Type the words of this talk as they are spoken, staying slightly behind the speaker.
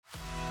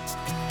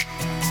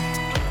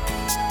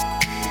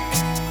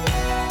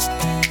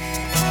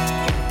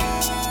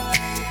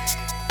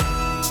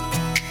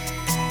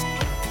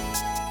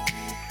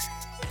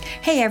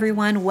Hey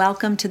everyone,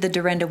 welcome to the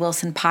Dorinda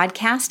Wilson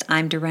podcast.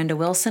 I'm Dorinda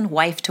Wilson,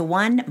 wife to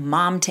 1,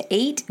 mom to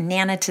 8,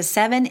 nana to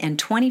 7, and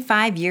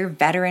 25-year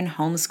veteran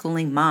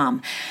homeschooling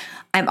mom.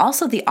 I'm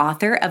also the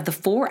author of the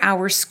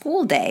 4-Hour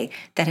School Day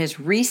that has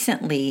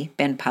recently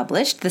been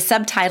published. The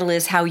subtitle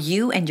is How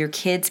You and Your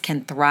Kids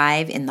Can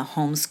Thrive in the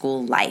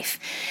Homeschool Life.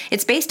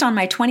 It's based on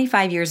my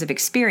 25 years of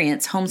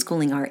experience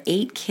homeschooling our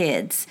 8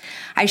 kids.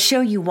 I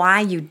show you why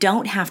you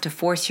don't have to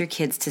force your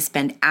kids to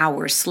spend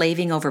hours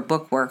slaving over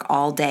bookwork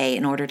all day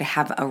in order to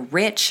have a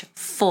rich,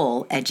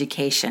 full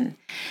education.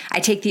 I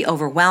take the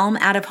overwhelm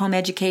out of home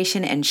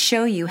education and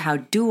show you how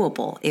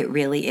doable it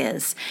really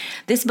is.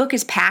 This book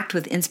is packed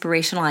with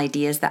inspirational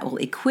ideas that will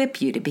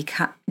equip you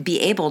to be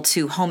able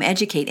to home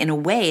educate in a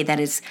way that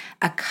is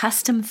a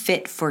custom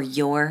fit for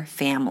your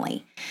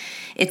family.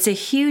 It's a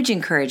huge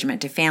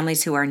encouragement to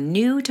families who are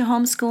new to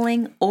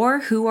homeschooling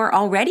or who are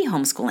already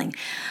homeschooling.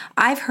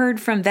 I've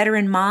heard from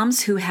veteran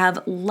moms who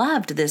have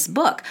loved this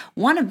book.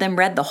 One of them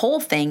read the whole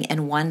thing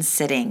in one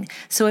sitting.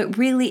 So it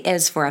really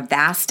is for a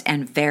vast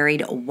and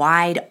varied,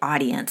 wide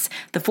audience.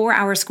 The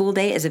 4-Hour School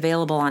Day is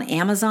available on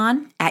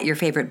Amazon, at your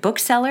favorite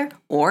bookseller,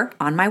 or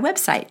on my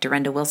website,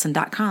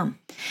 dorindawilson.com.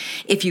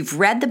 If you've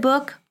read the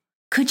book,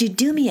 could you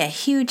do me a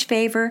huge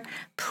favor?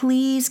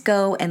 Please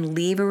go and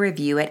leave a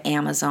review at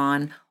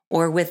Amazon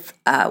or with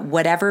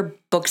whatever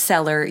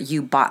bookseller you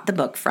bought the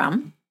book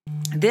from.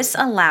 This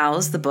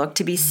allows the book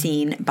to be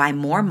seen by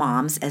more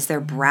moms as they're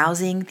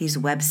browsing these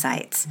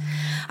websites.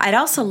 I'd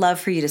also love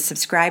for you to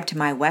subscribe to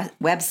my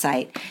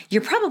website.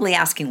 You're probably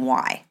asking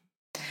why.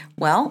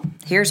 Well,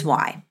 here's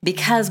why.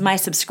 Because my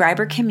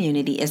subscriber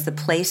community is the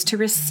place to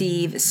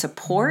receive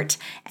support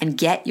and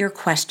get your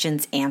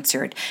questions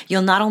answered.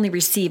 You'll not only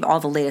receive all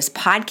the latest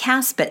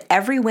podcasts, but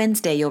every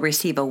Wednesday you'll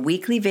receive a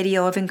weekly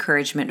video of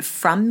encouragement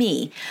from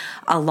me,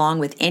 along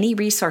with any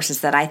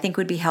resources that I think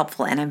would be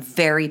helpful, and I'm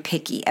very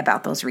picky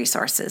about those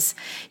resources.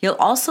 You'll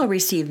also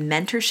receive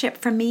mentorship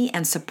from me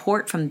and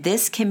support from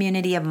this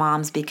community of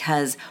moms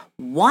because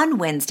one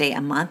Wednesday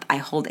a month, I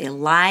hold a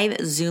live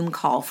Zoom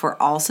call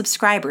for all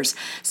subscribers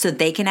so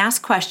they can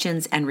ask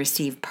questions and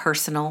receive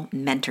personal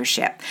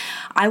mentorship.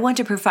 I want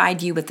to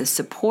provide you with the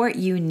support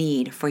you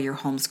need for your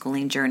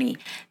homeschooling journey.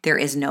 There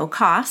is no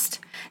cost.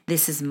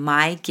 This is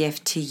my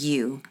gift to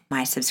you,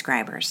 my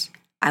subscribers.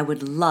 I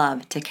would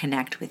love to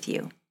connect with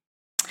you.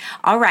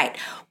 All right.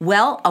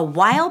 Well, a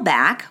while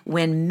back,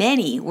 when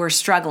many were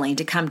struggling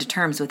to come to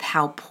terms with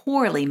how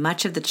poorly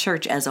much of the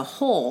church as a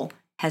whole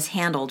has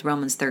handled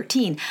Romans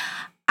 13,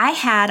 I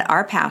had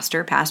our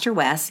pastor, Pastor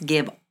Wes,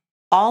 give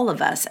all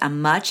of us a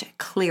much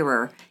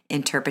clearer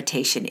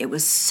interpretation. It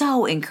was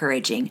so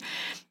encouraging.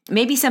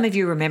 Maybe some of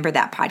you remember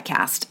that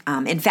podcast.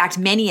 In fact,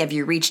 many of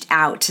you reached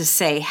out to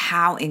say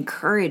how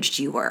encouraged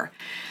you were.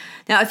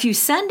 Now, a few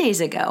Sundays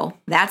ago,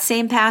 that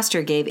same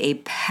pastor gave a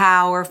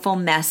powerful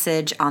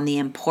message on the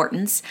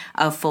importance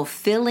of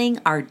fulfilling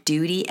our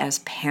duty as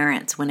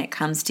parents when it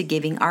comes to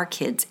giving our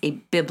kids a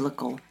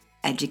biblical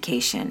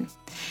education.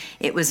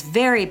 It was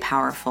very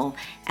powerful,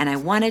 and I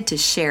wanted to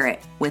share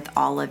it with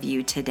all of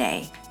you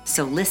today.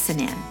 So listen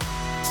in.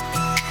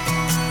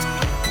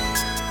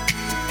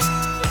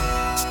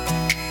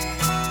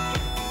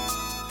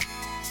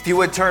 If you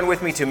would turn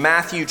with me to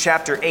Matthew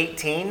chapter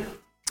 18.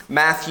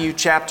 Matthew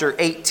chapter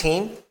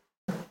 18.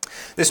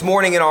 This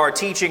morning in our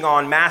teaching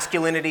on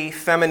masculinity,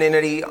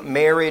 femininity,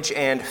 marriage,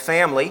 and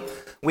family,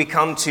 we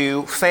come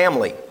to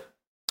family,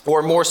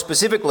 or more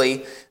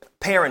specifically,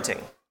 parenting.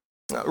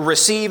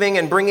 Receiving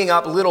and bringing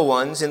up little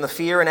ones in the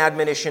fear and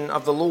admonition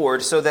of the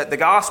Lord so that the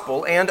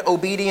gospel and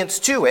obedience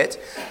to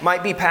it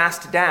might be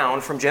passed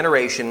down from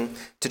generation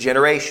to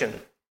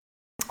generation.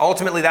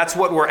 Ultimately, that's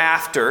what we're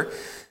after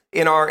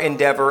in our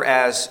endeavor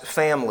as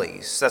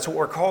families. That's what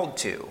we're called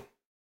to.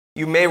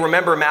 You may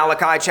remember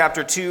Malachi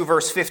chapter 2,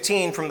 verse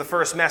 15 from the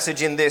first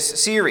message in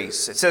this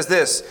series. It says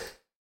this,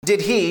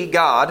 "Did he,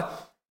 God,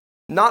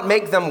 not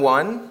make them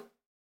one,"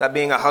 that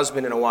being a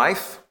husband and a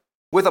wife,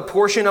 "with a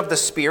portion of the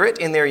Spirit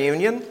in their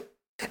union?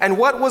 And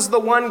what was the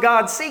one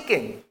God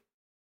seeking?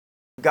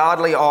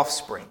 Godly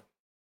offspring."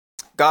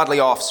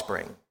 Godly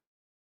offspring.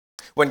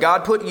 When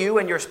God put you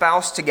and your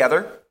spouse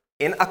together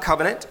in a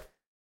covenant,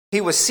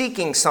 he was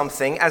seeking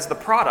something as the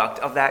product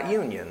of that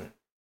union,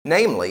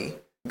 namely,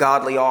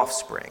 godly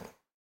offspring.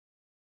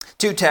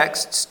 2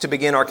 texts to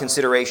begin our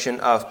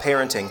consideration of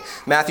parenting.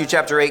 Matthew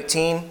chapter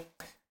 18,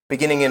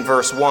 beginning in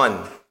verse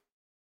 1.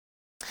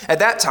 At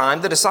that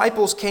time, the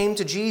disciples came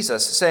to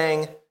Jesus,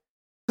 saying,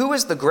 "Who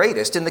is the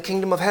greatest in the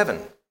kingdom of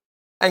heaven?"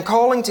 And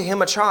calling to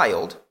him a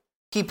child,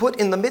 he put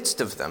in the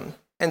midst of them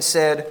and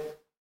said,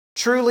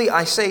 "Truly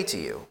I say to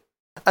you,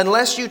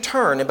 unless you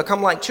turn and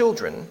become like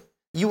children,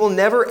 you will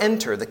never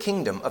enter the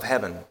kingdom of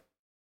heaven.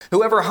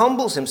 Whoever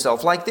humbles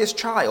himself like this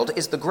child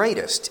is the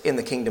greatest in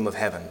the kingdom of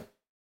heaven.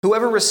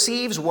 Whoever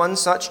receives one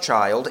such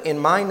child in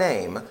my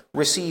name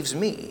receives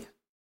me.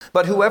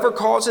 But whoever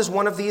causes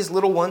one of these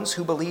little ones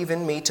who believe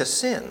in me to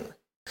sin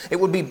It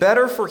would be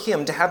better for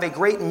him to have a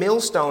great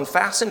millstone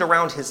fastened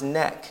around his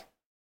neck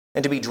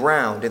and to be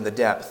drowned in the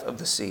depth of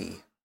the sea.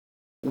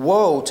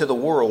 Woe to the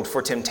world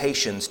for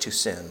temptations to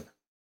sin.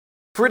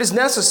 For it is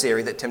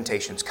necessary that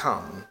temptations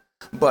come,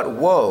 but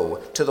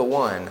woe to the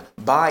one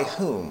by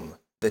whom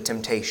the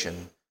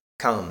temptation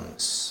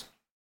comes.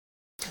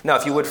 Now,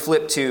 if you would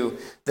flip to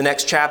the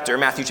next chapter,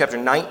 Matthew chapter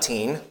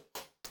 19,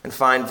 and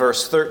find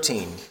verse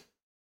 13. It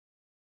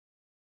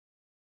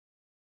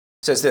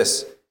says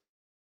this,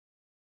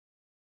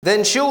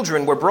 Then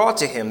children were brought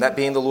to him, that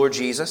being the Lord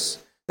Jesus,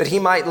 that he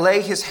might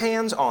lay his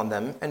hands on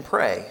them and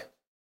pray.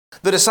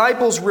 The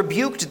disciples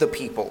rebuked the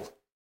people,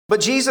 but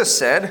Jesus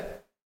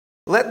said,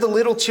 Let the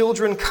little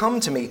children come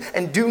to me,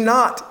 and do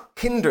not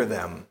hinder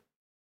them,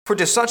 for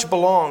to such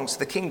belongs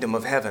the kingdom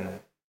of heaven.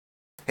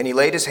 And he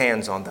laid his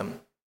hands on them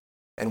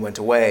and went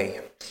away.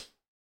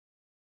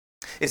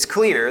 It's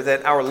clear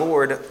that our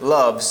Lord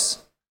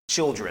loves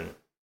children.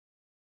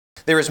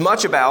 There is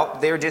much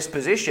about their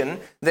disposition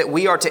that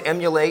we are to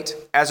emulate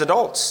as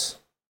adults.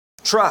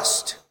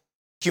 Trust,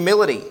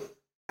 humility,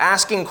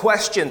 asking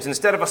questions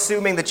instead of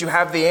assuming that you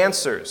have the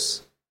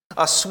answers.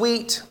 A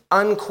sweet,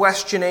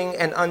 unquestioning,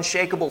 and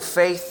unshakable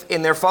faith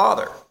in their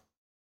Father.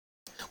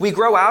 We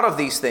grow out of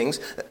these things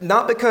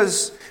not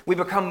because we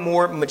become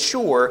more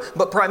mature,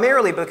 but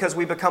primarily because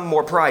we become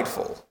more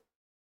prideful.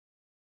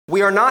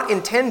 We are not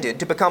intended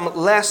to become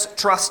less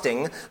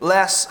trusting,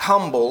 less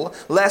humble,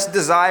 less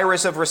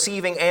desirous of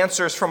receiving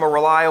answers from a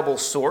reliable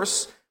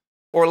source,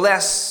 or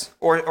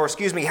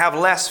have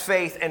less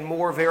faith and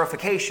more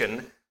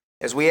verification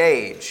as we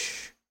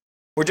age.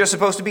 We're just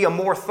supposed to be a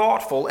more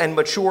thoughtful and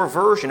mature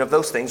version of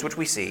those things which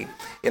we see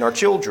in our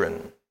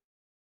children.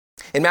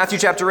 In Matthew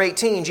chapter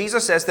 18,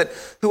 Jesus says that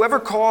whoever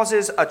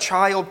causes a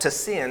child to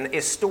sin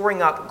is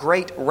storing up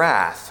great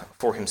wrath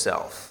for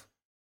himself.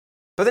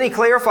 But then he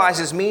clarifies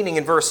his meaning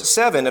in verse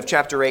 7 of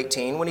chapter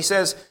 18 when he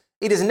says,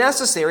 It is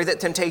necessary that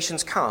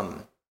temptations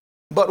come,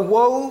 but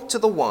woe to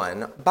the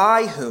one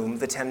by whom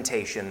the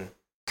temptation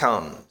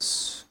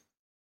comes.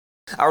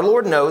 Our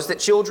Lord knows that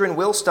children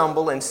will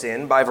stumble and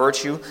sin by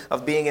virtue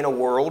of being in a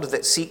world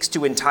that seeks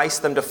to entice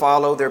them to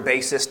follow their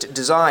basest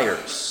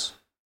desires.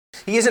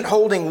 He isn't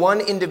holding one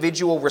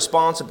individual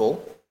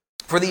responsible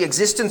for the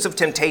existence of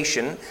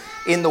temptation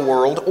in the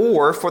world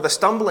or for the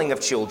stumbling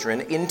of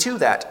children into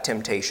that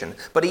temptation,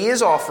 but he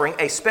is offering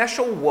a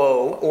special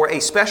woe or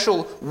a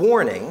special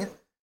warning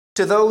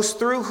to those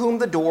through whom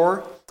the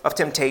door of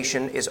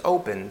temptation is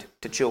opened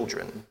to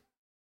children.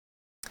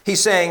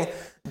 He's saying,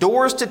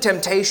 doors to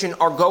temptation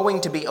are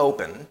going to be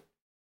open,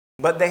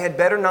 but they had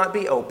better not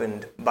be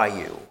opened by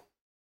you.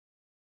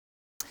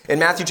 In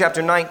Matthew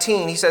chapter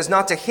 19, he says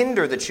not to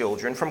hinder the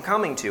children from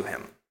coming to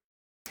him.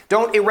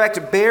 Don't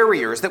erect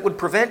barriers that would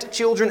prevent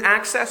children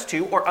access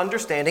to or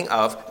understanding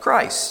of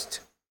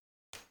Christ.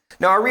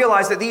 Now, I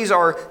realize that these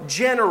are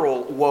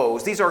general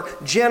woes. These are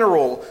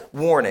general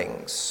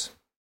warnings.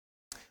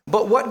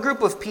 But what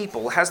group of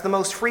people has the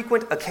most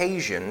frequent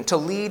occasion to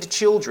lead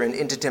children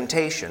into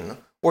temptation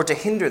or to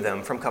hinder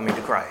them from coming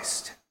to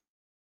Christ?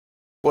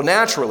 Well,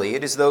 naturally,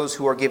 it is those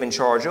who are given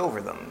charge over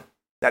them,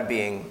 that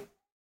being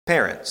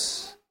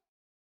parents.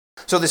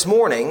 So this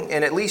morning,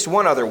 and at least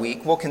one other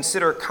week, we'll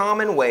consider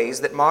common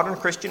ways that modern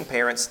Christian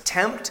parents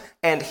tempt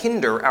and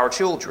hinder our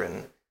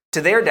children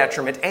to their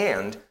detriment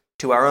and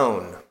to our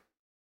own.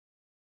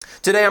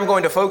 Today I'm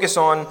going to focus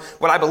on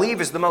what I believe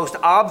is the most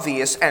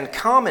obvious and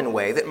common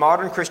way that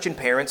modern Christian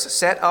parents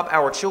set up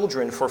our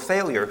children for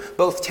failure,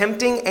 both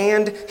tempting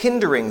and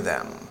hindering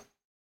them.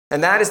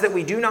 And that is that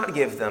we do not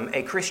give them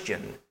a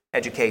Christian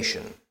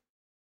education.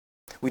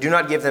 We do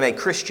not give them a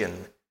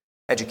Christian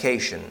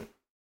education.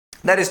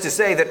 That is to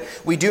say that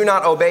we do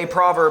not obey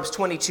Proverbs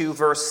 22,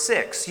 verse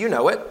 6. You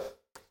know it.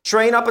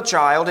 Train up a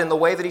child in the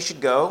way that he should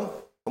go,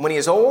 and when he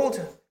is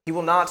old, he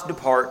will not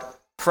depart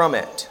from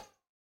it.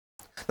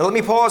 Now let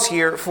me pause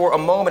here for a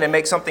moment and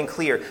make something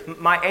clear.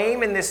 My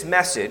aim in this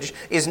message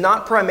is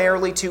not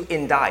primarily to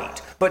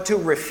indict, but to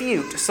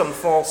refute some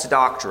false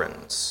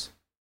doctrines.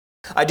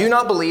 I do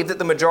not believe that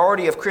the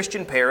majority of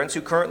Christian parents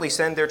who currently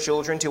send their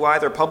children to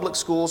either public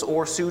schools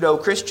or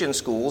pseudo-Christian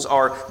schools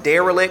are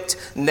derelict,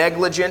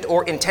 negligent,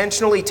 or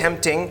intentionally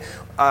tempting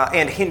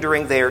and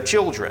hindering their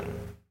children.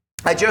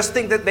 I just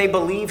think that they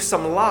believe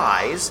some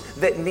lies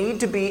that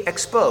need to be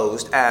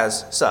exposed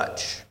as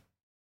such.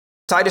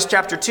 Titus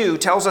chapter 2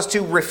 tells us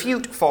to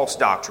refute false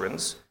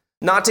doctrines,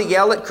 not to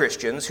yell at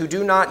Christians who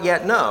do not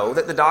yet know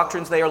that the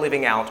doctrines they are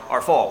living out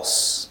are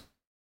false.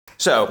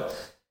 So,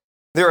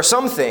 there are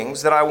some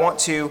things that I want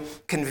to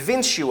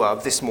convince you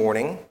of this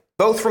morning,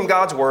 both from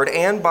God's Word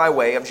and by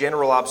way of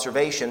general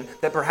observation,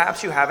 that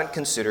perhaps you haven't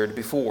considered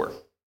before.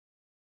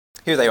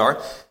 Here they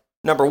are.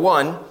 Number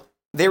one,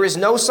 there is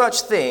no such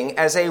thing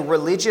as a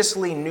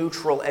religiously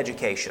neutral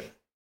education.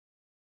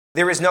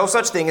 There is no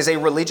such thing as a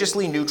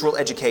religiously neutral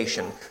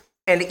education.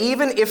 And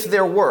even if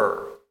there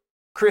were,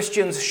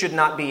 Christians should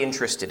not be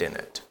interested in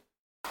it.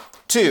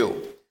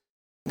 Two,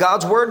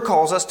 God's Word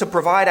calls us to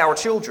provide our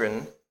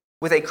children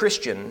with a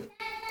Christian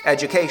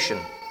education.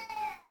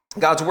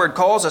 God's word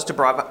calls us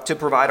to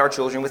provide our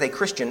children with a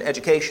Christian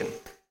education.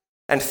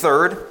 And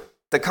third,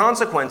 the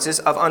consequences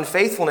of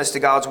unfaithfulness to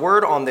God's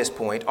word on this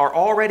point are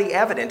already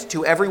evident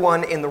to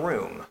everyone in the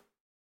room.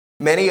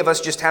 Many of us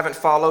just haven't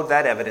followed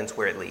that evidence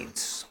where it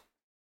leads.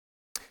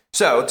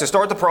 So, to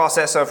start the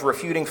process of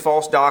refuting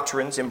false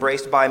doctrines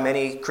embraced by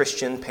many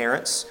Christian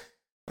parents,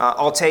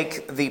 I'll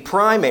take the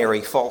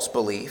primary false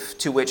belief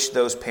to which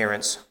those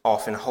parents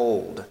often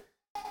hold.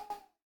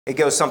 It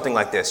goes something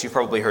like this. You've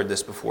probably heard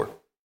this before,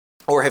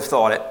 or have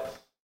thought it,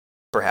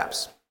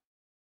 perhaps.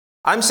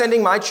 I'm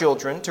sending my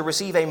children to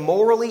receive a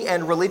morally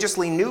and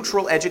religiously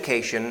neutral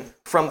education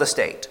from the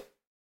state.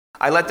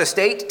 I let the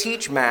state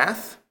teach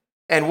math,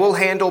 and we'll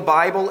handle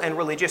Bible and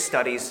religious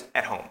studies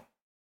at home.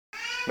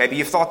 Maybe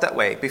you've thought that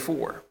way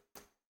before.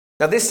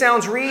 Now, this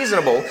sounds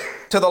reasonable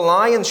to the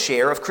lion's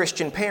share of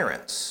Christian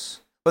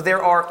parents, but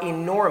there are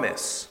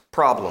enormous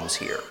problems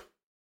here.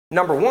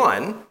 Number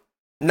one,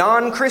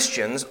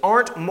 non-Christians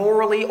aren't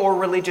morally or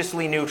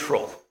religiously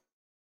neutral.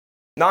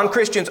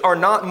 Non-Christians are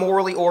not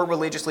morally or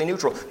religiously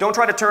neutral. Don't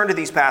try to turn to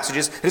these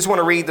passages. I just want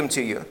to read them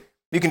to you.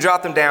 You can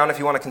jot them down if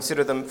you want to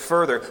consider them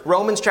further.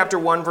 Romans chapter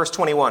 1, verse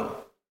 21.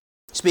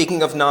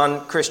 Speaking of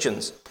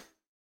non-Christians.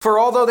 For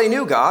although they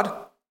knew God,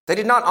 they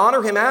did not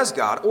honor him as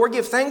God or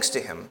give thanks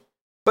to him,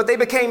 but they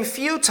became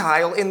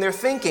futile in their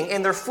thinking,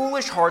 and their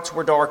foolish hearts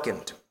were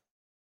darkened.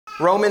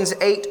 Romans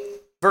 8,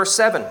 verse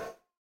 7.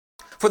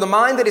 For the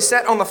mind that is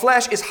set on the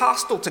flesh is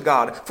hostile to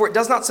God, for it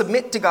does not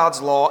submit to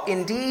God's law.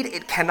 Indeed,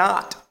 it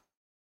cannot.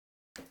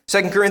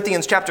 2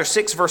 Corinthians chapter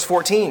 6, verse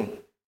 14.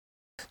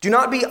 Do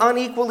not be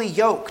unequally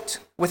yoked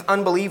with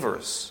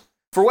unbelievers.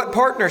 For what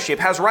partnership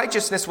has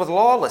righteousness with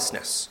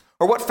lawlessness?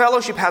 Or what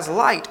fellowship has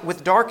light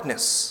with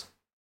darkness?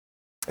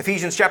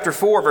 Ephesians chapter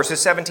 4, verses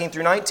 17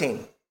 through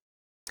 19.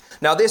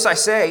 Now this I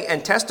say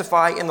and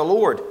testify in the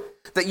Lord,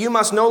 that you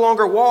must no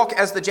longer walk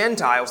as the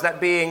Gentiles,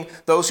 that being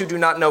those who do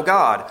not know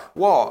God,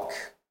 walk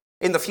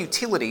in the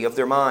futility of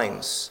their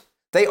minds.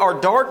 They are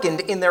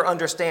darkened in their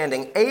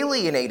understanding,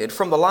 alienated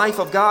from the life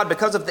of God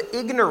because of the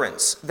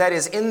ignorance that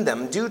is in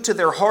them due to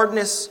their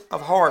hardness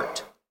of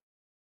heart.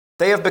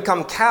 They have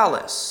become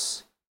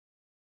callous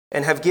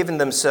and have given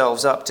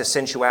themselves up to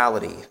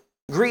sensuality,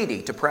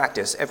 greedy to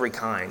practice every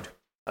kind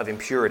of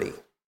impurity.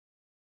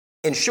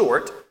 In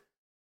short,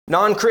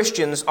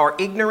 non-Christians are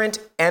ignorant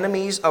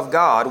enemies of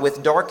God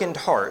with darkened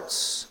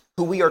hearts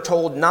who we are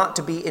told not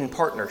to be in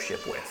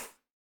partnership with.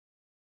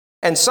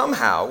 And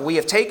somehow we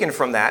have taken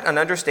from that an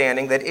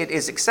understanding that it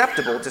is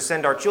acceptable to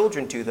send our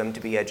children to them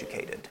to be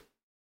educated.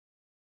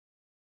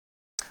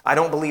 I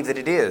don't believe that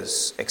it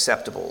is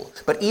acceptable,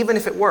 but even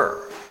if it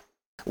were,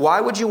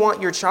 why would you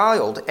want your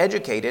child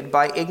educated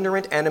by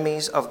ignorant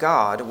enemies of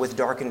God with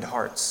darkened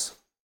hearts?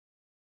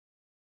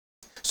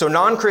 So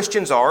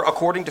non-Christians are,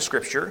 according to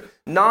Scripture,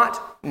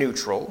 not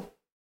neutral,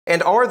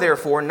 and are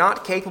therefore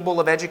not capable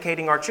of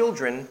educating our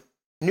children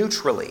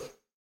neutrally.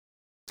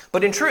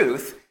 But in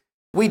truth,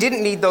 we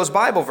didn't need those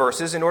Bible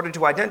verses in order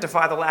to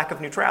identify the lack of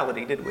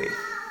neutrality, did we?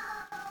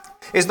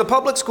 Is the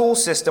public school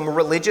system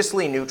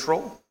religiously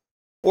neutral,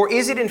 or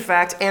is it in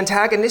fact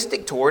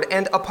antagonistic toward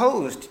and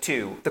opposed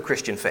to the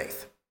Christian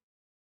faith?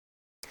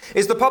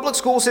 Is the public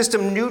school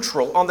system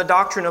neutral on the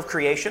doctrine of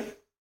creation,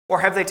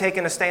 or have they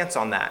taken a stance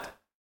on that?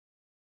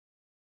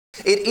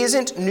 It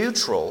isn't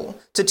neutral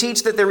to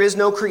teach that there is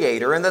no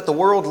creator and that the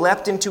world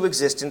leapt into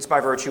existence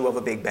by virtue of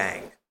a Big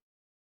Bang.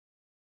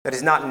 That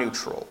is not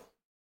neutral.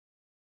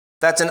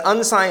 That's an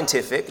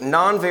unscientific,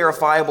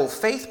 non-verifiable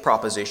faith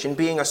proposition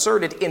being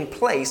asserted in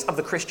place of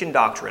the Christian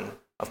doctrine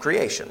of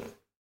creation.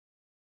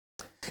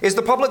 Is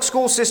the public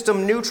school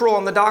system neutral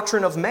on the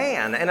doctrine of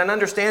man and an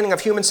understanding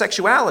of human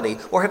sexuality,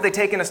 or have they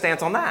taken a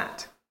stance on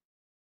that?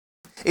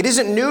 It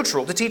isn't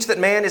neutral to teach that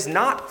man is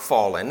not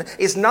fallen,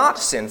 is not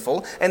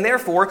sinful, and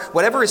therefore,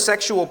 whatever his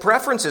sexual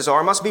preferences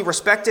are must be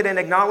respected and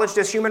acknowledged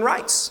as human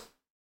rights.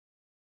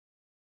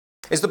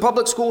 Is the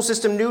public school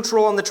system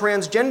neutral on the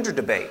transgender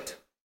debate,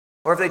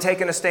 or have they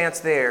taken a stance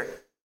there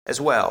as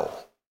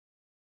well?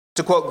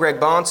 To quote Greg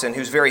Bonson,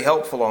 who's very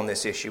helpful on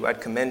this issue,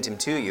 I'd commend him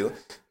to you,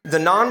 the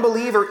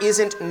non-believer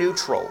isn't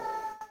neutral,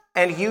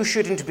 and you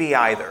shouldn't be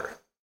either.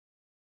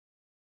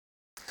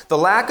 The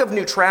lack of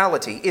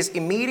neutrality is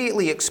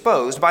immediately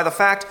exposed by the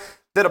fact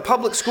that a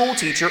public school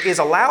teacher is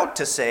allowed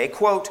to say,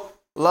 quote,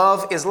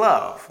 love is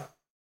love,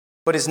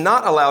 but is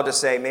not allowed to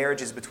say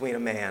marriage is between a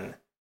man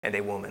and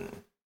a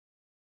woman.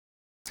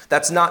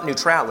 That's not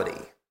neutrality.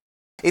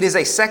 It is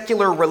a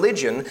secular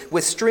religion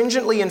with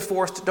stringently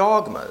enforced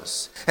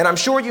dogmas. And I'm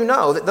sure you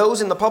know that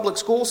those in the public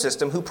school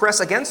system who press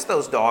against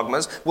those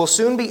dogmas will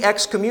soon be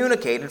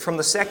excommunicated from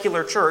the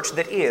secular church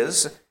that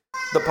is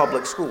the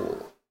public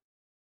school.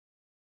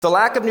 The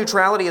lack of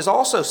neutrality is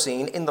also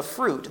seen in the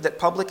fruit that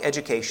public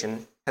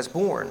education has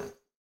borne.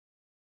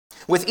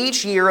 With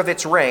each year of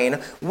its reign,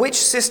 which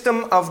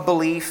system of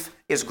belief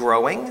is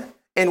growing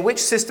and which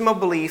system of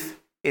belief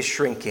is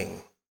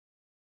shrinking?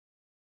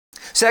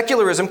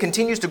 Secularism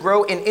continues to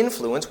grow in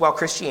influence while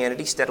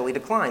Christianity steadily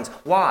declines.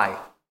 Why?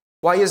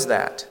 Why is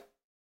that?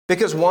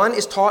 Because one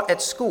is taught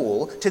at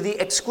school to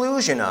the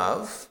exclusion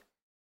of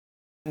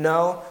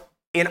No,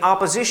 in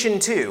opposition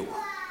to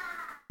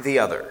the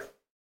other.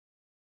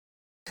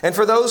 And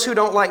for those who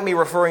don't like me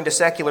referring to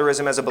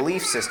secularism as a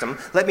belief system,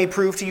 let me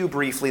prove to you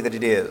briefly that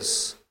it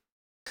is.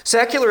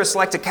 Secularists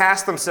like to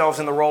cast themselves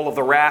in the role of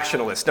the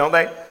rationalist, don't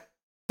they?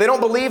 They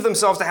don't believe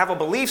themselves to have a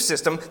belief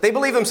system. They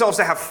believe themselves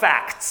to have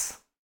facts,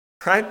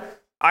 right?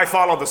 I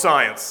follow the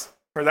science.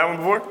 Heard that one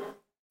before?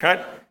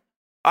 Right?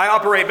 I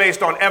operate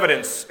based on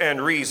evidence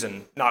and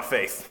reason, not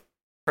faith.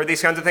 Heard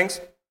these kinds of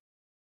things?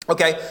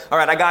 Okay, all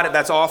right, I got it.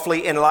 That's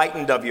awfully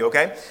enlightened of you,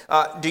 okay?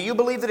 Do you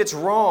believe that it's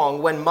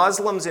wrong when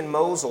Muslims in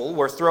Mosul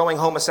were throwing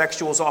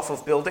homosexuals off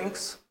of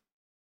buildings?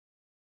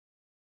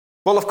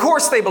 Well, of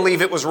course they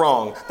believe it was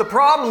wrong. The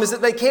problem is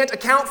that they can't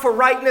account for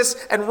rightness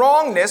and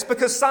wrongness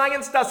because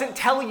science doesn't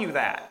tell you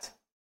that.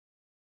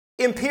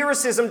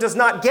 Empiricism does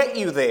not get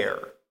you there.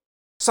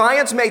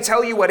 Science may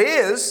tell you what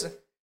is,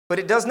 but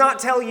it does not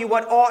tell you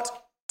what ought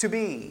to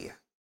be.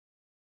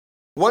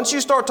 Once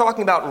you start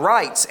talking about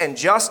rights and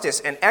justice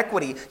and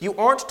equity, you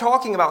aren't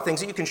talking about things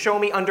that you can show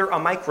me under a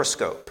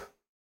microscope.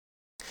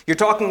 You're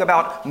talking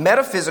about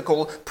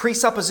metaphysical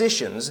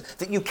presuppositions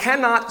that you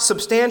cannot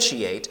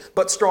substantiate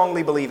but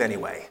strongly believe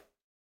anyway.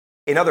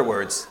 In other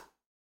words,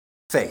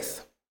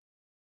 faith.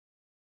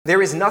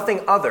 There is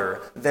nothing other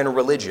than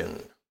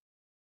religion.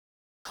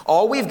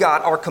 All we've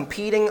got are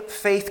competing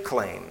faith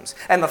claims,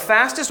 and the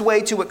fastest way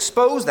to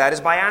expose that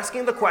is by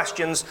asking the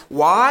questions,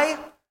 why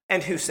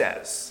and who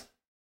says?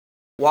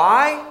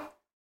 Why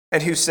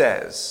and who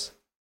says?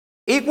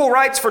 Equal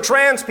rights for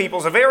trans people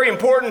is a very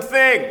important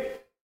thing.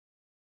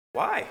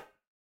 Why?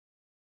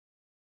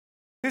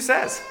 Who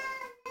says?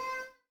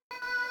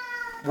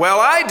 Well,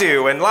 I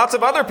do, and lots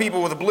of other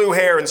people with blue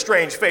hair and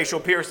strange facial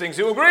piercings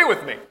who agree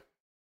with me.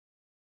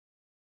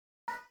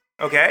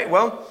 Okay,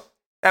 well,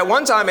 at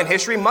one time in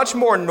history, much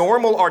more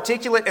normal,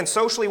 articulate, and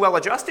socially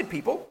well-adjusted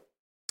people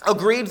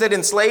agreed that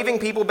enslaving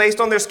people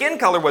based on their skin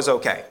color was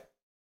okay.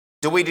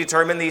 Do we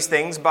determine these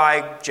things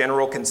by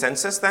general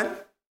consensus then?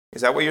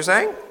 Is that what you're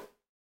saying?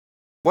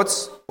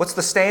 What's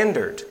the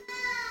standard?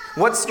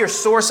 What's your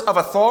source of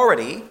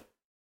authority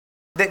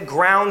that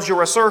grounds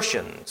your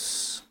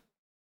assertions?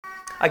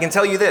 I can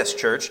tell you this,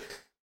 church.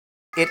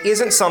 It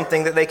isn't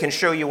something that they can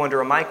show you under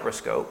a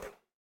microscope,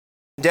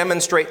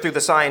 demonstrate through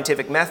the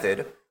scientific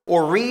method,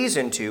 or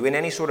reason to in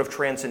any sort of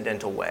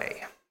transcendental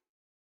way.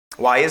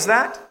 Why is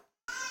that?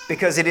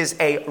 Because it is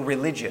a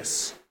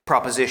religious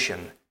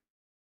proposition.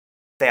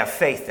 They have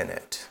faith in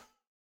it.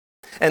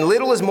 And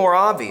little is more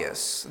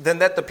obvious than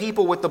that the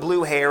people with the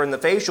blue hair and the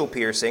facial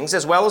piercings,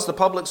 as well as the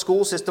public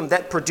school system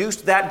that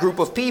produced that group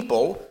of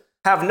people,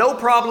 have no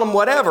problem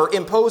whatever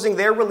imposing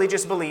their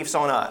religious beliefs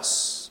on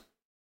us.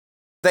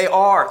 They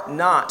are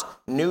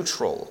not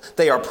neutral.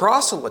 They are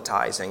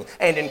proselytizing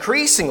and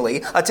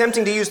increasingly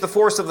attempting to use the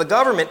force of the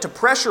government to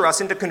pressure us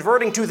into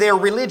converting to their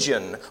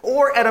religion,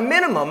 or at a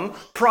minimum,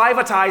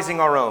 privatizing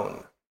our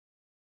own.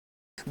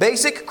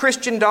 Basic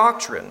Christian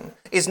doctrine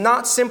is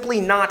not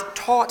simply not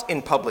taught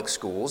in public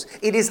schools,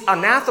 it is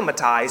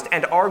anathematized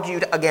and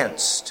argued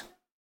against.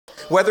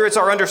 Whether it's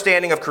our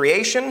understanding of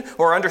creation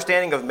or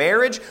understanding of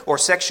marriage or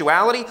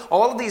sexuality,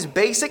 all of these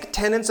basic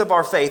tenets of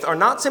our faith are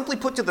not simply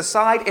put to the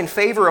side in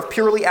favor of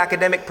purely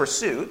academic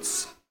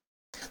pursuits.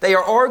 They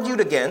are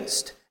argued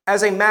against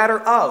as a matter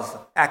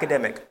of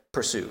academic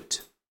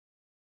pursuit.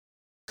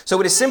 So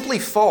it is simply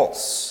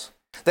false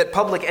that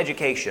public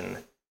education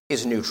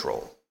is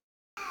neutral.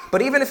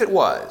 But even if it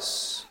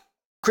was,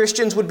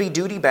 Christians would be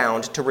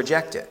duty-bound to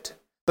reject it,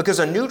 because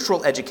a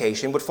neutral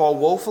education would fall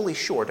woefully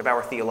short of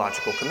our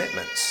theological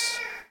commitments.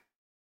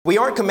 We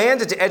aren't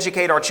commanded to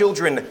educate our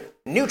children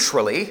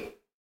neutrally.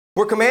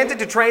 We're commanded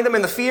to train them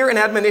in the fear and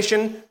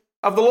admonition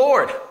of the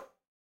Lord.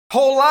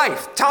 Whole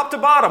life, top to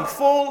bottom,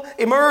 full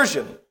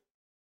immersion.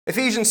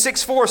 Ephesians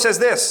 6:4 says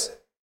this,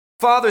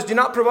 "Fathers, do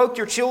not provoke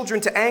your children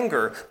to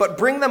anger, but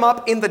bring them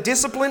up in the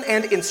discipline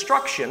and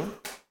instruction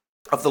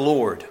of the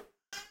Lord."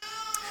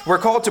 We're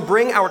called to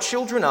bring our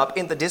children up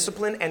in the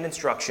discipline and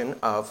instruction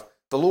of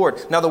the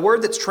Lord. Now, the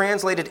word that's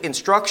translated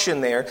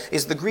instruction there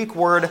is the Greek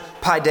word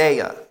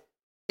paideia.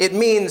 It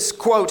means,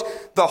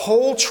 quote, the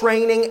whole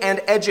training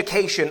and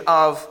education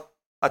of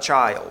a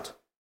child.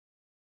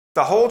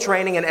 The whole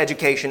training and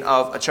education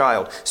of a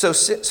child. So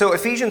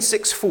Ephesians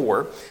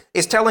 6:4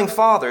 is telling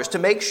fathers to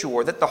make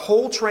sure that the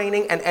whole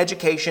training and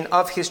education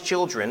of his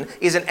children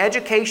is an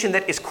education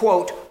that is,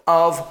 quote,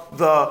 of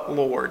the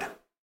Lord.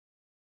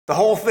 The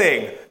whole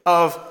thing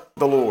of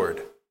the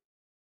Lord.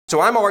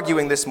 So I'm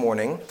arguing this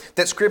morning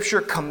that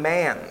Scripture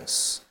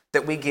commands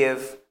that we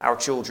give our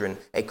children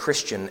a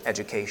Christian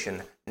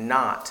education,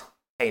 not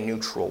a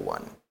neutral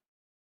one.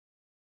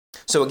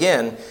 So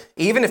again,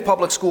 even if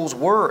public schools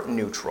were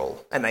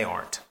neutral, and they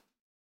aren't,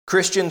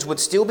 Christians would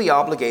still be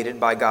obligated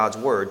by God's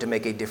word to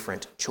make a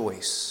different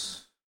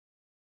choice.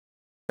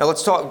 Now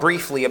let's talk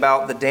briefly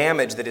about the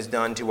damage that is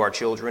done to our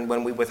children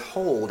when we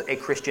withhold a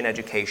Christian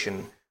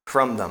education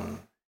from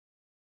them.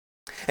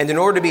 And in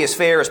order to be as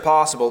fair as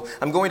possible,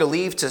 I'm going to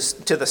leave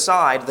to the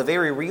side the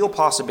very real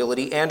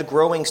possibility and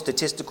growing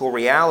statistical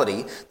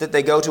reality that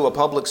they go to a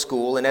public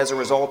school and as a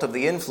result of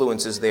the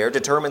influences there,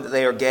 determine that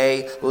they are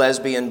gay,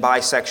 lesbian,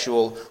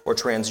 bisexual, or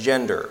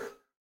transgender.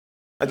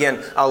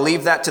 Again, I'll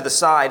leave that to the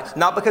side,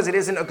 not because it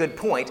isn't a good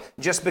point,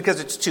 just because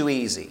it's too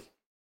easy.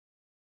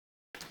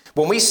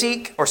 When we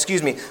seek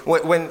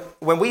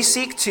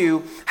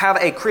to have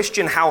a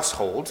Christian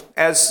household,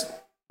 as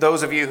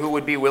those of you who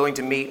would be willing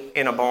to meet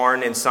in a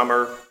barn in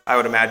summer, I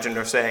would imagine,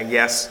 are saying,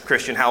 yes,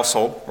 Christian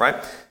household, right?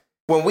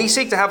 When we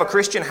seek to have a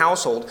Christian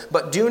household,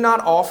 but do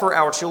not offer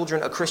our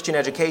children a Christian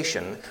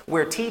education,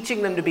 we're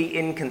teaching them to be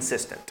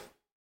inconsistent.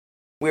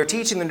 We're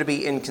teaching them to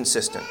be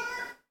inconsistent.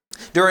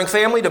 During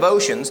family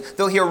devotions,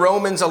 they'll hear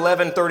Romans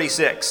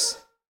 11:36.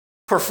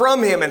 For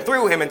from him and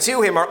through him and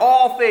to him are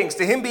all things,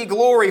 to him be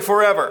glory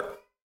forever.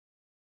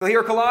 They'll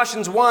hear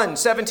Colossians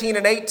 1:17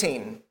 and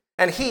 18.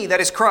 And he,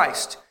 that is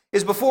Christ,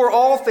 is before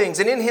all things,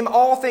 and in him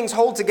all things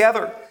hold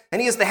together.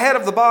 And he is the head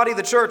of the body,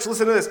 the church.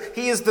 Listen to this.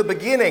 He is the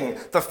beginning,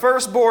 the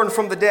firstborn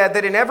from the dead,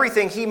 that in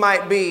everything he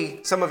might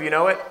be, some of you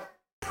know it,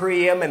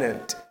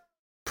 preeminent.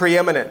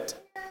 Preeminent.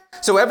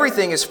 So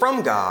everything is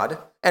from God,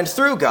 and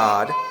through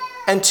God,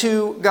 and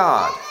to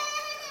God.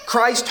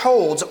 Christ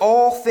holds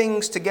all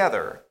things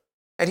together,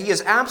 and he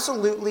is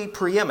absolutely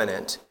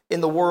preeminent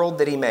in the world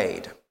that he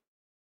made.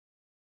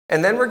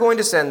 And then we're going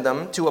to send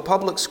them to a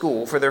public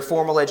school for their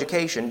formal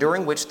education,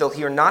 during which they'll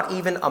hear not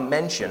even a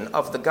mention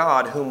of the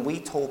God whom we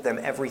told them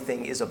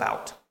everything is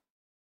about.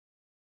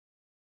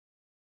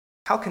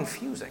 How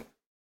confusing.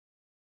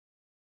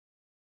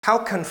 How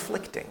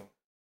conflicting.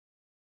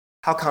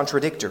 How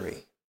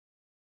contradictory.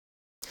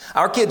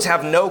 Our kids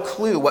have no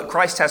clue what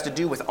Christ has to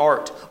do with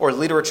art or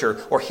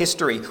literature or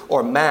history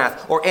or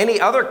math or any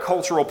other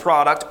cultural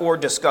product or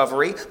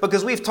discovery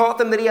because we've taught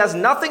them that he has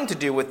nothing to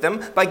do with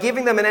them by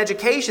giving them an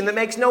education that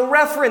makes no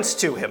reference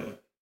to him.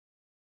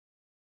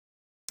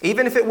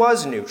 Even if it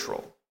was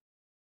neutral,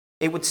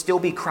 it would still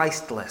be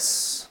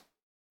Christless.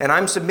 And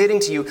I'm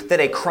submitting to you that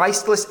a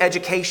Christless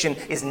education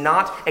is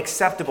not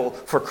acceptable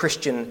for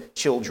Christian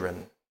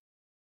children.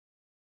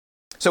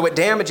 So it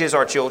damages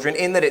our children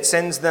in that it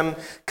sends them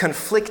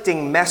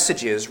conflicting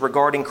messages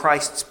regarding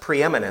Christ's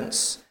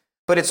preeminence,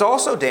 but it's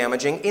also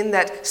damaging in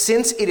that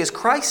since it is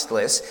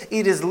Christless,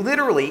 it is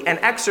literally an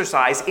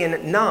exercise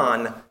in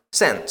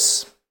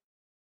nonsense.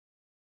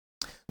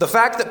 The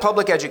fact that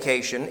public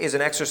education is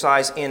an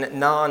exercise in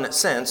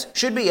nonsense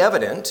should be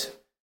evident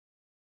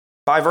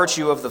by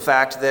virtue of the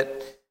fact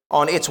that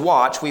on its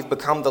watch, we've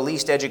become the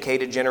least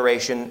educated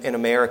generation in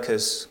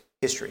America's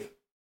history.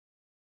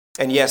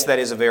 And yes, that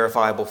is a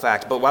verifiable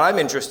fact. But what I'm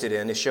interested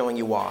in is showing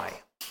you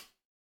why.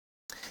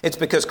 It's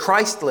because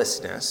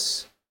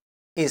Christlessness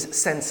is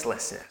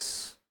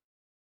senselessness.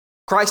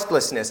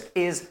 Christlessness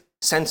is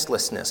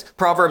senselessness.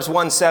 Proverbs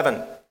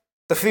 1:7.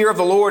 The fear of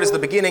the Lord is the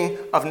beginning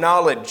of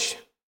knowledge.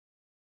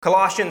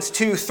 Colossians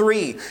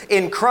 2:3.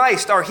 In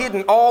Christ are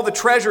hidden all the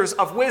treasures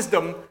of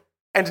wisdom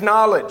and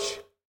knowledge.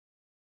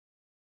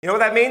 You know what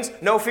that means?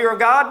 No fear of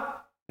God,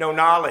 no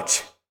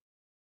knowledge.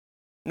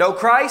 No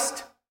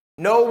Christ,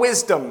 no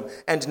wisdom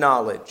and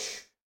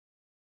knowledge.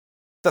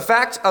 The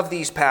fact of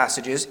these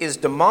passages is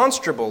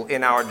demonstrable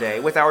in our day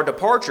with our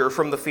departure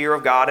from the fear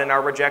of God and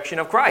our rejection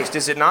of Christ,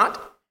 is it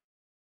not?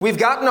 We've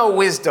got no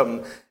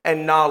wisdom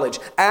and knowledge,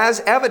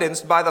 as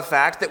evidenced by the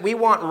fact that we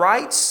want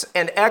rights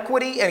and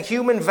equity and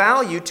human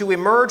value to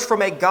emerge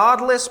from a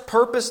godless,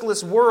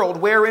 purposeless world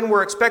wherein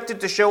we're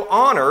expected to show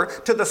honor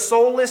to the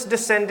soulless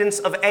descendants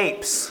of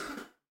apes.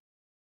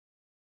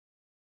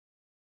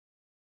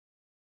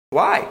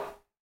 Why?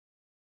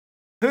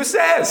 Who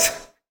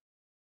says?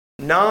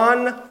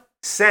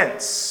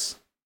 Nonsense.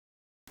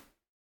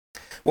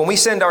 When we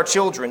send our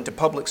children to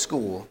public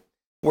school,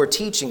 we're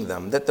teaching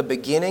them that the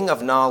beginning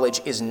of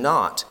knowledge is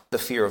not the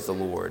fear of the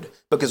Lord,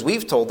 because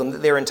we've told them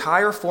that their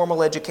entire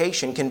formal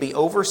education can be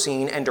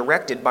overseen and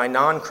directed by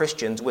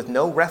non-Christians with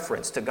no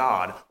reference to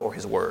God or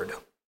His Word.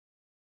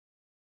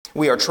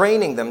 We are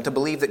training them to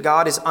believe that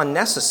God is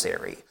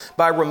unnecessary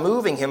by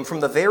removing Him from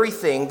the very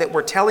thing that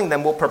we're telling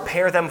them will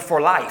prepare them for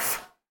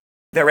life,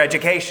 their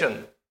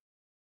education.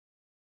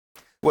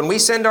 When we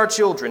send our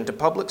children to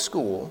public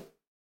school,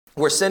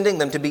 we're sending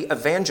them to be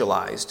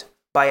evangelized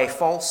by a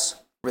false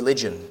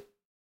religion.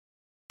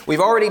 We've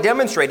already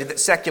demonstrated that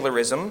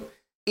secularism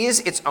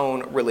is its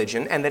own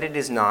religion and that it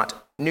is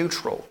not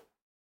neutral.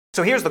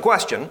 So here's the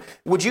question.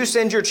 Would you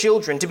send your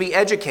children to be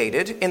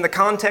educated in the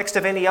context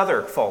of any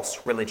other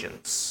false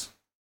religions?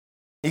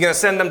 You going to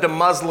send them to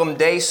Muslim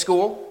day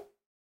school?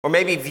 Or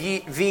maybe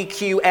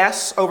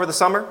VQS over the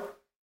summer?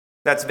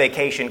 That's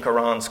Vacation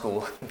Quran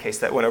School, in case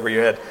that went over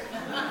your head.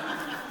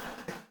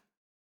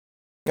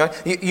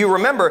 You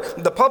remember,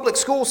 the public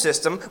school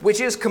system,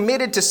 which is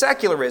committed to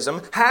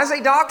secularism, has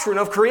a doctrine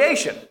of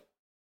creation.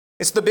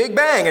 It's the Big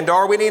Bang and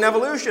Darwinian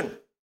evolution.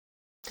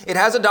 It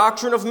has a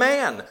doctrine of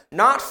man,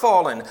 not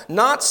fallen,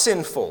 not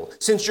sinful.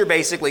 Since you're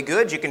basically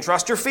good, you can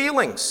trust your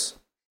feelings.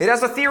 It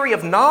has a theory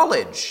of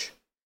knowledge.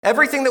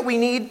 Everything that we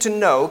need to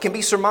know can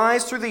be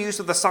surmised through the use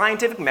of the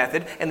scientific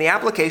method and the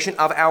application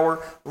of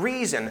our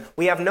reason.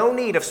 We have no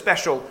need of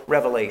special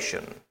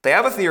revelation. They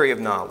have a theory of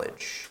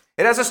knowledge.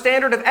 It has a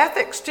standard of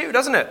ethics too,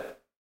 doesn't it?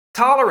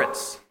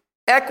 Tolerance,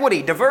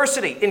 equity,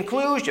 diversity,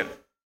 inclusion.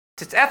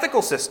 It's its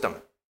ethical system.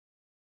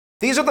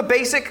 These are the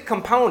basic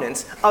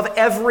components of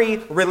every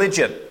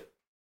religion.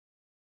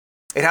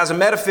 It has a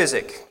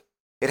metaphysic.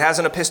 It has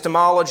an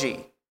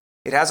epistemology.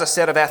 It has a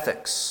set of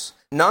ethics,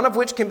 none of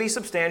which can be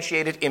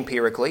substantiated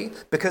empirically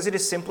because it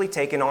is simply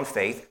taken on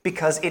faith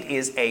because it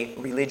is a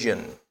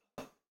religion.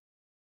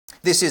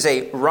 This is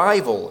a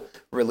rival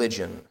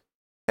religion.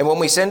 And when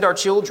we send our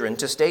children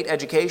to state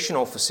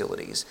educational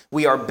facilities,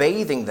 we are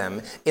bathing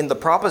them in the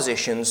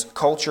propositions,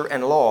 culture,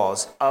 and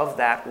laws of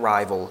that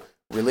rival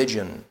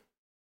religion.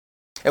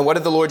 And what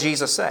did the Lord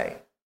Jesus say?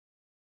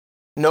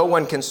 No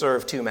one can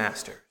serve two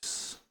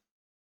masters.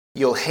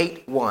 You'll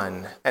hate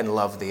one and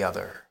love the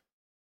other.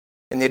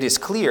 And it is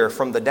clear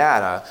from the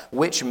data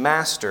which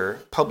master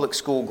public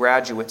school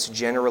graduates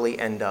generally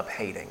end up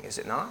hating, is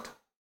it not?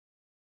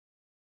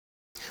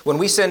 When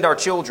we send our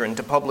children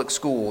to public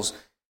schools,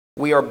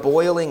 we are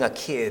boiling a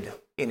kid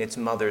in its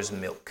mother's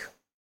milk.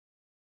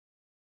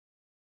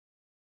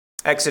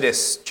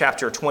 Exodus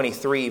chapter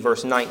 23,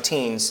 verse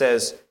 19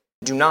 says,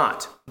 "Do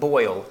not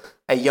boil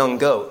a young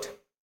goat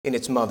in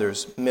its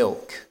mother's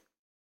milk."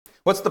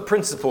 What's the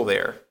principle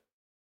there?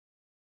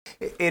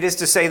 It is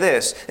to say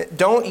this: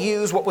 don't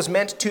use what was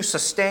meant to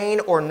sustain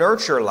or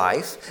nurture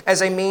life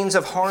as a means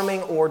of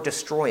harming or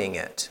destroying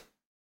it.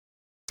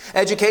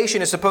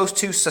 Education is supposed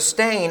to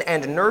sustain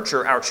and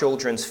nurture our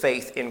children's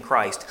faith in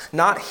Christ,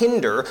 not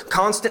hinder,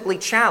 constantly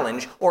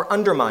challenge, or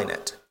undermine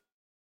it.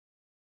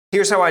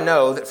 Here's how I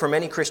know that for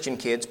many Christian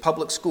kids,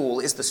 public school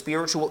is the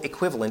spiritual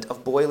equivalent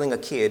of boiling a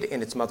kid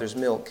in its mother's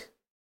milk.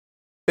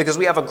 Because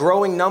we have a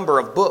growing number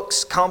of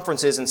books,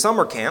 conferences, and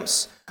summer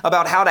camps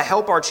about how to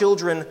help our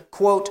children,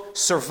 quote,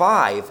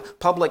 survive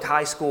public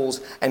high schools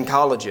and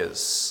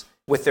colleges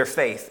with their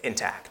faith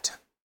intact.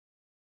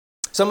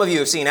 Some of you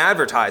have seen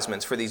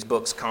advertisements for these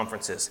books,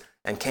 conferences,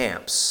 and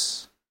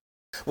camps.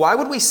 Why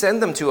would we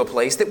send them to a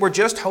place that we're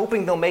just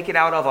hoping they'll make it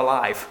out of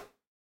alive?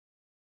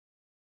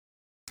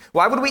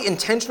 Why would we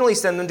intentionally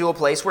send them to a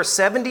place where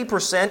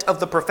 70% of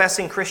the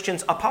professing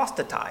Christians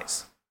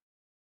apostatize?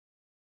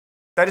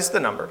 That is the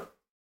number.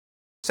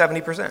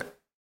 70%.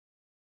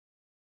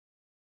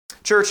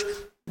 Church,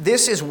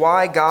 this is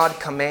why God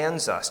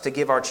commands us to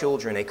give our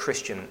children a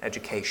Christian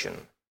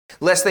education,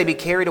 lest they be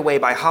carried away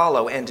by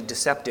hollow and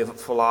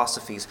deceptive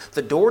philosophies,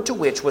 the door to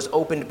which was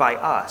opened by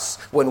us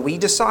when we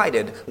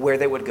decided where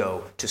they would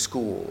go to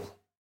school.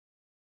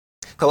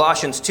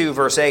 Colossians 2,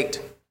 verse 8.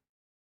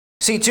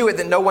 See to it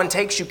that no one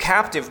takes you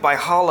captive by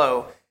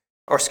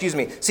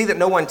see that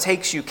no one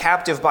takes you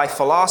captive by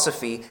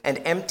philosophy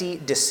and empty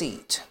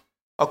deceit,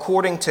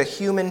 according to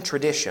human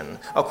tradition,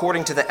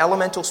 according to the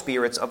elemental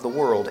spirits of the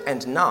world,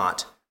 and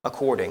not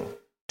according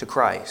to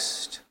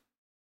Christ.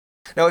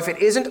 Now, if it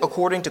isn't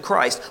according to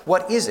Christ,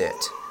 what is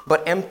it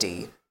but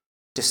empty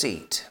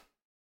deceit?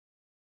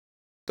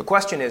 The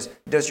question is,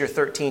 does your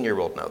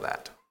 13-year-old know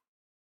that?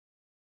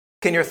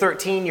 Can your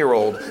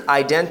 13-year-old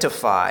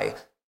identify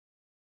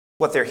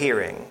what they're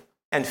hearing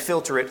and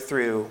filter it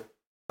through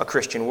a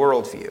Christian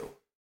worldview?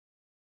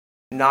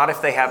 Not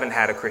if they haven't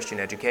had a Christian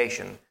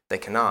education. They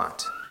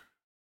cannot.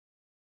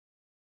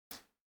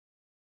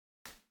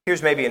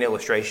 Here's maybe an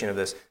illustration of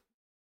this.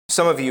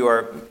 Some of you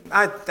are,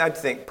 I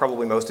think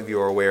probably most of you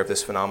are aware of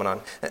this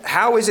phenomenon.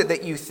 How is it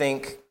that you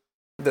think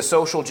the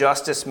social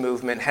justice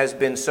movement has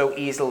been so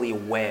easily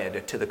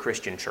wed to the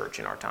Christian church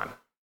in our time?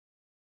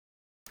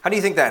 How do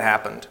you think that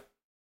happened?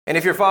 And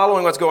if you're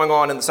following what's going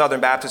on in the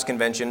Southern Baptist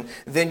Convention,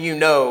 then you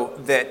know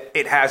that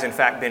it has in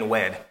fact been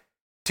wed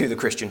to the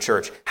Christian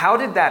church. How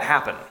did that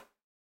happen?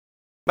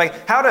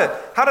 Like, how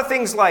do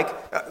things like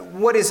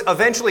what is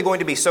eventually going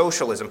to be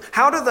socialism,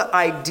 how do the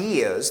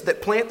ideas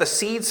that plant the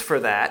seeds for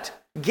that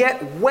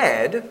get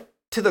wed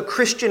to the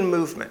Christian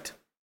movement,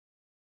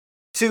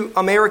 to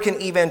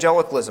American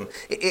evangelicalism?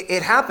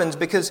 It happens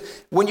because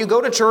when you go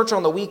to church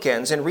on the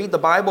weekends and read the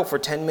Bible for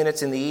 10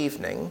 minutes in the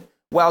evening,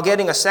 while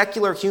getting a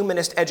secular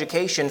humanist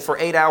education for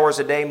 8 hours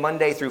a day,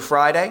 Monday through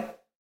Friday,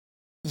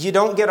 you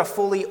don't get a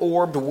fully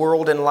orbed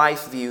world and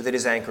life view that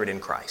is anchored in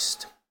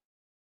Christ.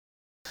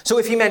 So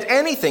if he meant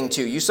anything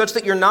to you, such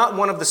that you're not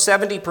one of the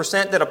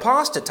 70% that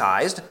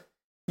apostatized,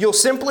 you'll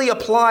simply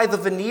apply the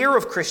veneer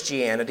of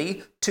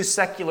Christianity to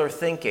secular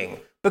thinking,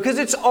 because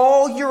it's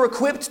all you're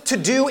equipped to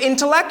do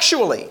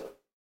intellectually.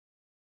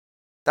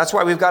 That's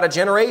why we've got a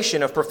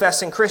generation of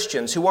professing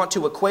Christians who want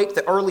to equate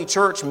the early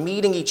church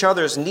meeting each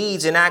other's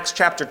needs in Acts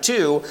chapter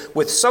 2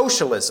 with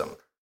socialism,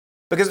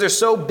 because they're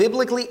so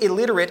biblically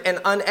illiterate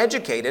and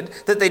uneducated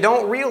that they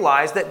don't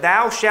realize that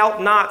thou shalt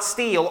not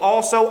steal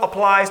also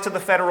applies to the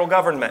federal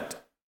government.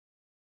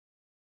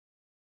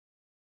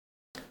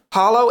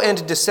 Hollow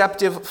and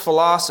deceptive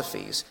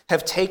philosophies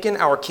have taken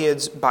our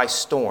kids by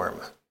storm.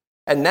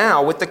 And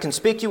now, with the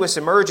conspicuous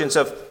emergence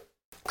of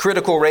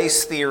critical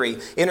race theory,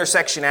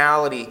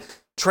 intersectionality,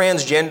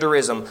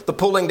 transgenderism, the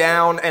pulling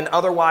down and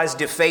otherwise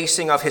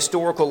defacing of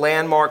historical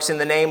landmarks in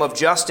the name of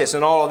justice,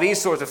 and all of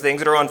these sorts of things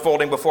that are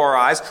unfolding before our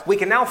eyes, we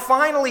can now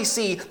finally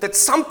see that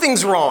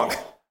something's wrong.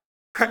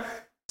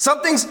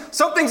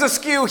 Something's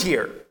askew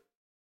here.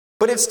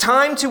 But it's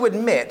time to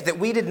admit that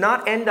we did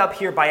not end up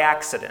here by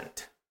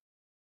accident,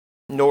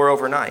 nor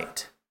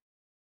overnight.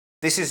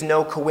 This is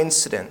no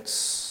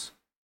coincidence.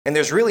 And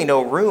there's really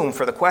no room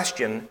for the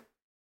question,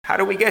 how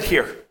do we get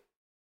here?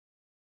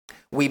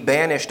 We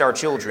banished our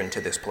children to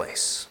this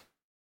place.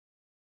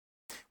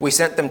 We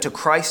sent them to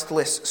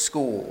Christless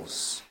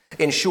schools,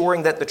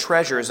 ensuring that the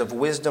treasures of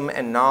wisdom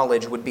and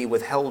knowledge would be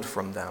withheld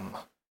from them.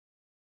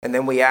 And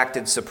then we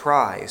acted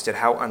surprised at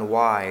how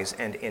unwise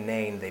and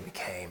inane they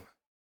became.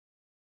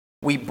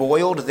 We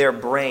boiled their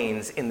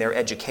brains in their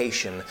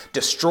education,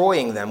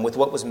 destroying them with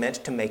what was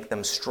meant to make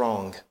them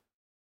strong.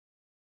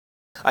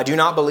 I do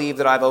not believe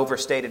that I've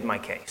overstated my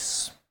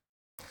case.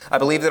 I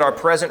believe that our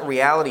present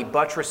reality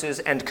buttresses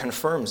and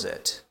confirms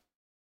it.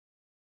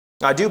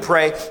 I do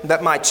pray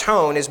that my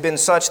tone has been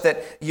such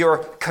that you're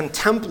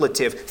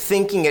contemplative,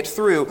 thinking it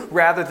through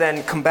rather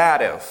than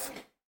combative.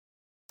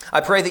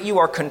 I pray that you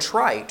are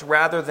contrite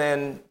rather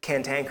than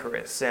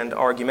cantankerous and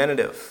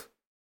argumentative.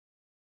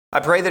 I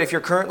pray that if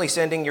you're currently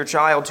sending your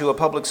child to a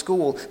public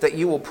school, that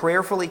you will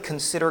prayerfully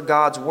consider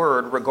God's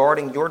word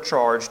regarding your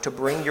charge to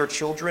bring your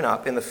children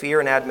up in the fear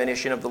and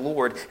admonition of the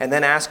Lord, and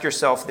then ask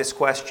yourself this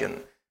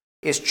question: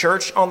 is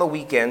church on the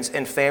weekends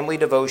and family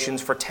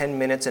devotions for 10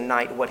 minutes a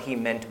night what he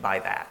meant by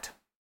that?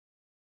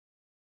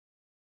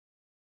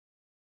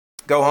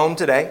 Go home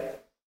today,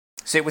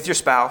 sit with your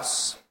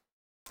spouse,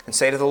 and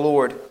say to the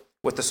Lord,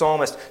 with the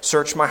psalmist,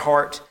 search my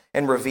heart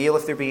and reveal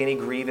if there be any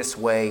grievous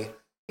way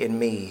in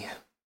me.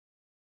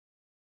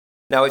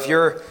 Now, if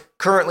you're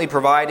currently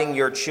providing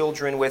your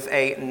children with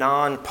a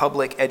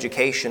non-public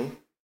education,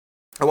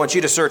 I want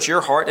you to search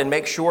your heart and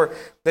make sure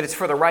that it's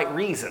for the right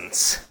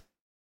reasons.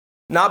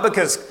 Not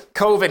because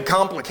COVID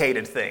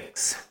complicated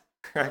things.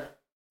 Right?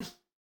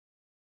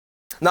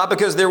 Not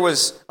because there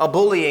was a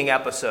bullying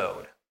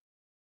episode.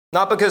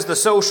 Not because the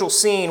social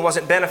scene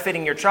wasn't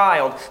benefiting your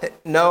child.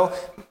 No,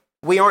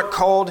 we aren't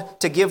called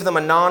to give them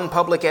a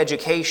non-public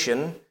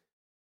education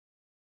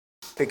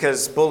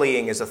because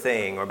bullying is a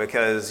thing, or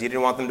because you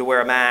didn't want them to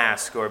wear a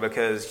mask, or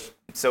because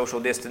social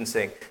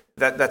distancing.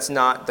 That's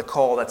not the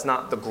call, that's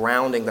not the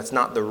grounding, that's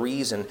not the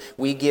reason.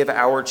 We give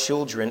our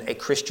children a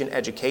Christian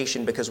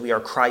education because we are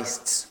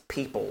Christ's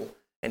people,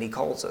 and he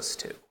calls us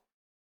to.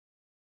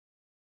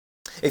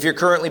 If you're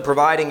currently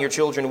providing your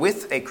children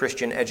with a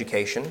Christian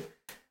education,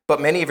 but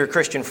many of your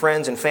Christian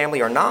friends and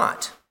family are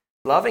not,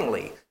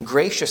 lovingly,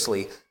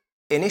 graciously,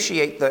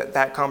 initiate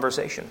that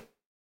conversation.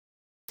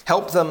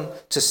 Help them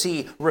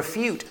to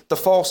refute the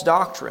false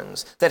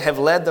doctrines that have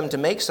led them to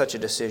make such a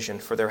decision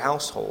for their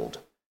household,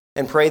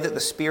 and pray that the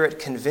Spirit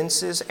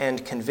convinces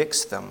and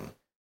convicts them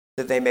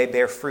that they may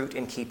bear fruit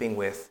in keeping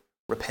with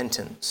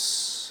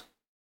repentance.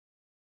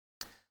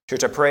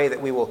 Church, I pray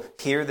that we will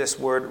hear this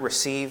word,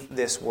 receive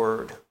this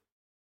word,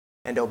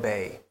 and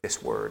obey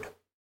this word.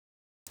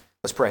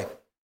 Let's pray.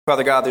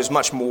 Father God, there's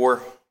much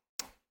more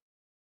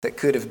that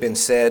could have been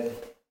said,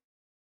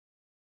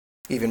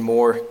 even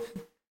more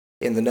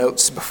in the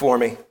notes before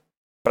me.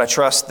 But I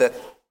trust that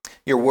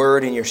your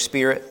word and your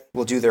Spirit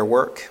will do their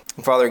work.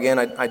 And Father, again,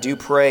 I do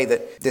pray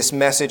that this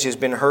message has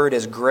been heard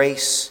as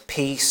grace,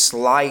 peace,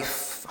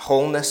 life,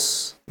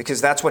 wholeness,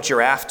 because that's what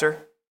you're after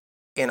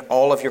in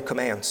all of your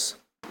commands.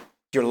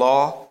 Your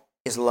law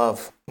is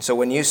love. And so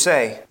when you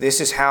say this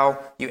is how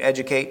you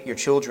educate your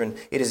children,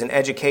 it is an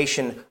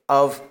education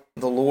of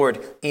the Lord,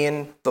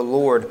 in the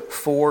Lord,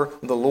 for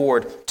the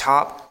Lord,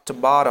 top to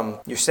bottom.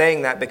 You're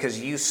saying that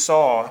because you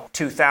saw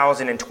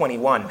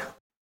 2021.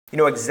 You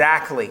know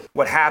exactly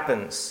what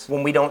happens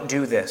when we don't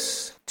do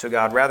this. So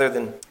God, rather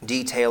than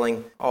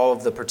detailing all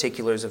of the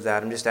particulars of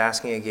that, I'm just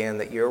asking again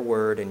that your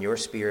word and your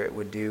Spirit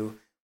would do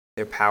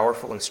their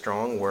powerful and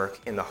strong work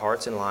in the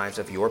hearts and lives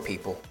of your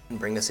people and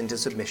bring us into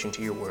submission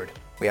to your word.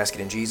 We ask it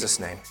in Jesus'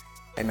 name.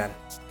 Amen.